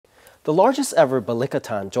The largest ever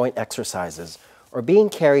Balikatan joint exercises are being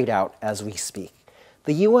carried out as we speak.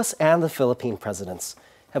 The U.S. and the Philippine presidents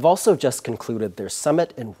have also just concluded their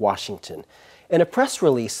summit in Washington. In a press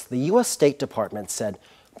release, the U.S. State Department said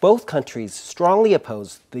both countries strongly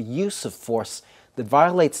oppose the use of force that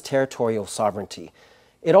violates territorial sovereignty.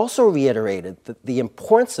 It also reiterated the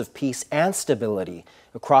importance of peace and stability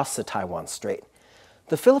across the Taiwan Strait.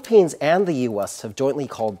 The Philippines and the U.S. have jointly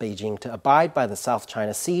called Beijing to abide by the South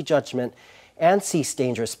China Sea judgment and cease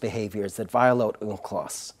dangerous behaviors that violate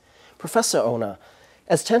UNCLOS. Professor Ona,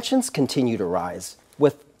 as tensions continue to rise,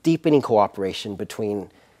 with deepening cooperation between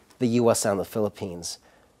the U.S. and the Philippines,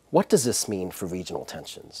 what does this mean for regional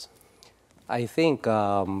tensions? I think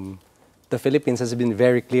the Philippines has been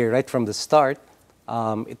very clear right from the start.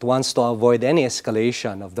 It wants to avoid any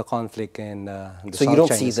escalation of the conflict in the South China Sea. So you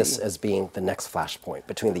don't see this as being the next flashpoint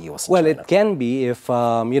between the U.S. and Well, China? it can be if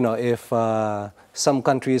if some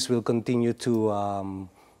countries will continue to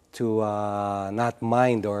not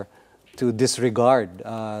mind or to disregard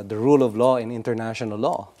the rule of law and international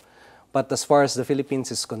law. But as far as the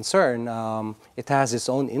Philippines is concerned, it has its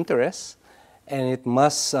own interests, and it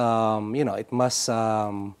must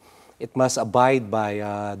it must abide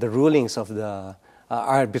by the rulings of the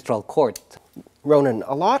arbitral court. Ronan,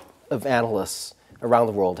 a lot of analysts around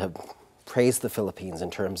the world have praised the Philippines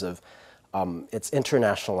in terms of its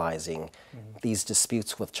internationalizing these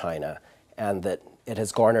disputes with China, and that it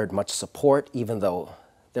has garnered much support even though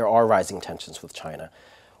there are rising tensions with China.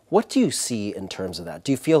 What do you see in terms of that?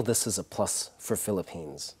 Do you feel this is a plus for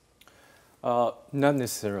Philippines? Not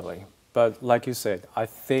necessarily. But like you said, I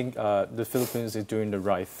think the Philippines is doing the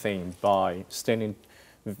right thing by standing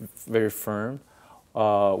very firm,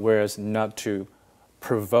 whereas not to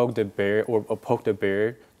provoke the bear or poke the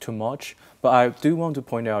bear too much. But I do want to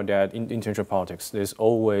point out that in international politics, there's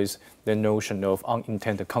always the notion of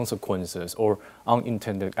unintended consequences or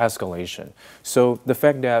unintended escalation. So the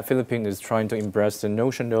fact that Philippines is trying to embrace the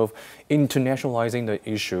notion of internationalizing the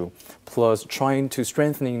issue, plus trying to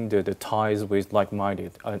strengthen the ties with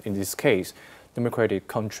like-minded, in this case, democratic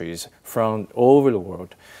countries from all over the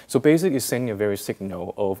world. So basically it's sending a very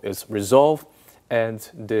signal of its resolve and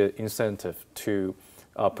the incentive to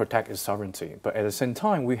protect its sovereignty. But at the same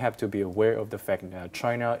time, we have to be aware of the fact that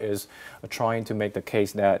China is trying to make the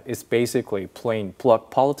case that it's basically playing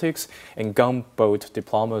bloc politics and gunboat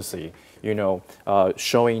diplomacy,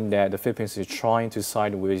 showing that the Philippines is trying to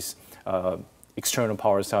side with external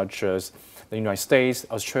powers such as the United States,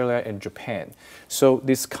 Australia, and Japan. So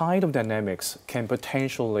this kind of dynamics can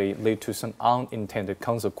potentially lead to some unintended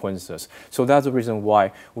consequences. So that's the reason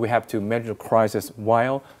why we have to manage the crisis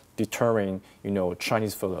while deterring,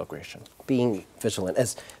 Chinese further aggression. Being vigilant,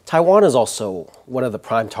 as Taiwan is also one of the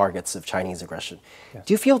prime targets of Chinese aggression. Yeah.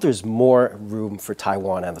 Do you feel there's more room for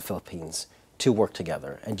Taiwan and the Philippines to work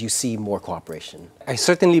together? And do you see more cooperation? I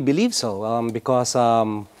certainly believe so, because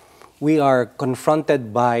we are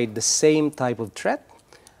confronted by the same type of threat.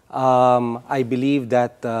 I believe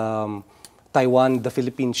that Taiwan, the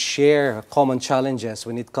Philippines share common challenges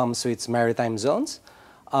when it comes to its maritime zones.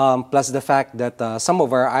 Plus the fact that some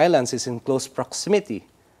of our islands is in close proximity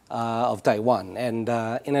of Taiwan. And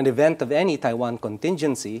in an event of any Taiwan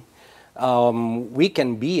contingency, we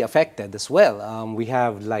can be affected as well. We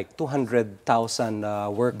have like 200,000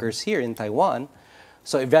 workers here in Taiwan,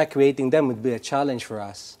 so evacuating them would be a challenge for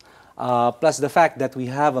us. Plus the fact that we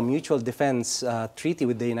have a mutual defense treaty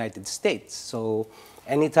with the United States. So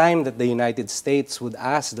anytime that the United States would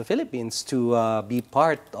ask the Philippines to be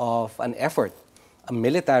part of an effort, a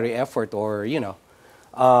military effort or, a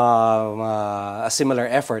similar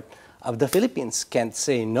effort, the Philippines can't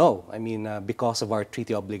say no, because of our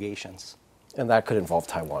treaty obligations. And that could involve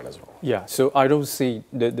Taiwan as well. Yeah, so I don't see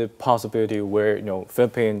the possibility where,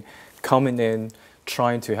 Philippines coming in,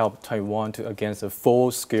 trying to help Taiwan against a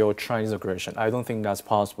full-scale Chinese aggression. I don't think that's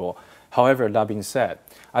possible. However, that being said,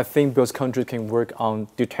 I think both countries can work on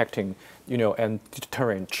detecting, and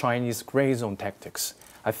deterring Chinese gray zone tactics.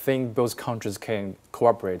 I think both countries can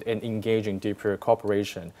cooperate and engage in deeper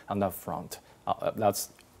cooperation on that front.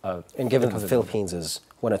 And given the Philippines is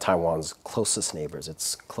one of Taiwan's closest neighbors,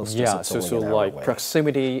 it's close to yeah, us, it's so only an hour like away.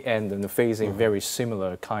 proximity and then facing very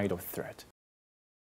similar kind of threat.